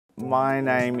My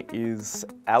name is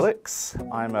Alex.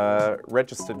 I'm a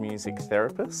registered music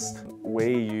therapist.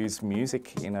 We use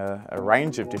music in a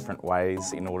range of different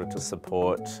ways in order to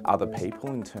support other people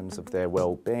in terms of their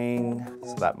well-being.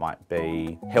 So that might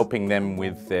be helping them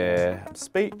with their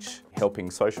speech,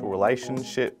 helping social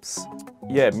relationships.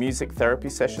 Yeah, music therapy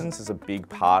sessions is a big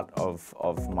part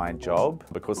of my job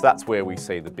because that's where we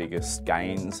see the biggest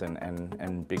gains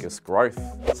and biggest growth.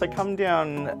 So come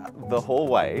down the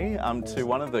hallway to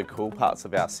one of the cool parts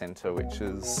of our centre, which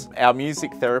is our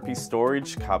music therapy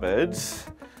storage cupboard,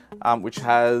 which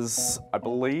has, I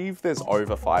believe there's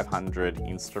over 500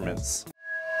 instruments.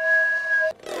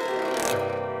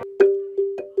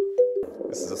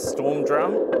 This is a storm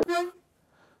drum.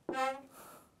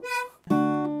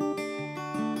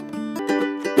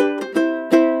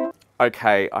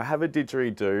 Okay, I have a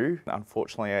didgeridoo.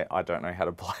 Unfortunately, I don't know how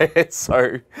to play it,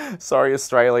 so sorry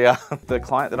Australia. The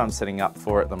client that I'm setting up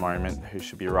for at the moment, who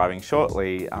should be arriving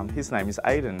shortly, his name is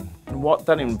Aiden. And what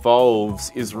that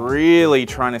involves is really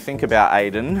trying to think about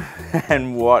Aiden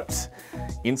and what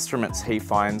instruments he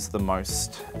finds the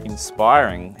most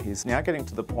inspiring. He's now getting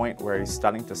to the point where he's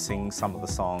starting to sing some of the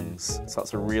songs. So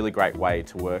it's a really great way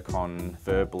to work on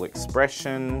verbal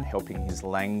expression, helping his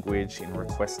language in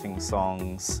requesting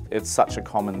songs. It's such a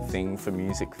common thing for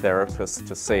music therapists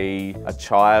to see a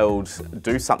child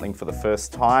do something for the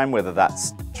first time, whether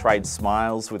that's trade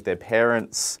smiles with their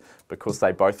parents, because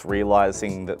they're both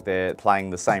realising that they're playing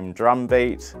the same drum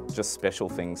beat. Just special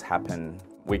things happen.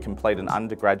 We complete an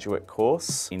undergraduate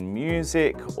course in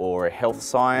music or health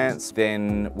science.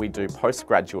 Then we do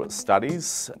postgraduate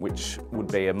studies, which would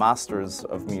be a Master's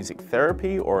of Music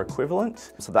Therapy or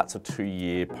equivalent. So that's a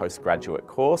 2-year postgraduate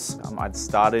course. I'd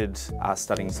started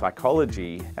studying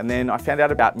psychology, and then I found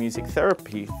out about music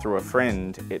therapy through a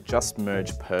friend. It just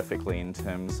merged perfectly in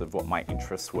terms of what my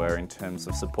interests were, in terms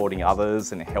of supporting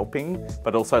others and helping,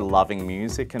 but also loving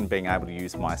music and being able to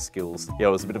use my skills. Yeah,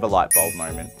 it was a bit of a light bulb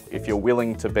moment. If you're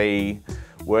willing to be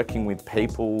working with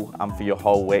people for your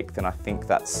whole week, then I think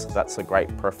that's a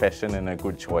great profession and a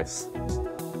good choice.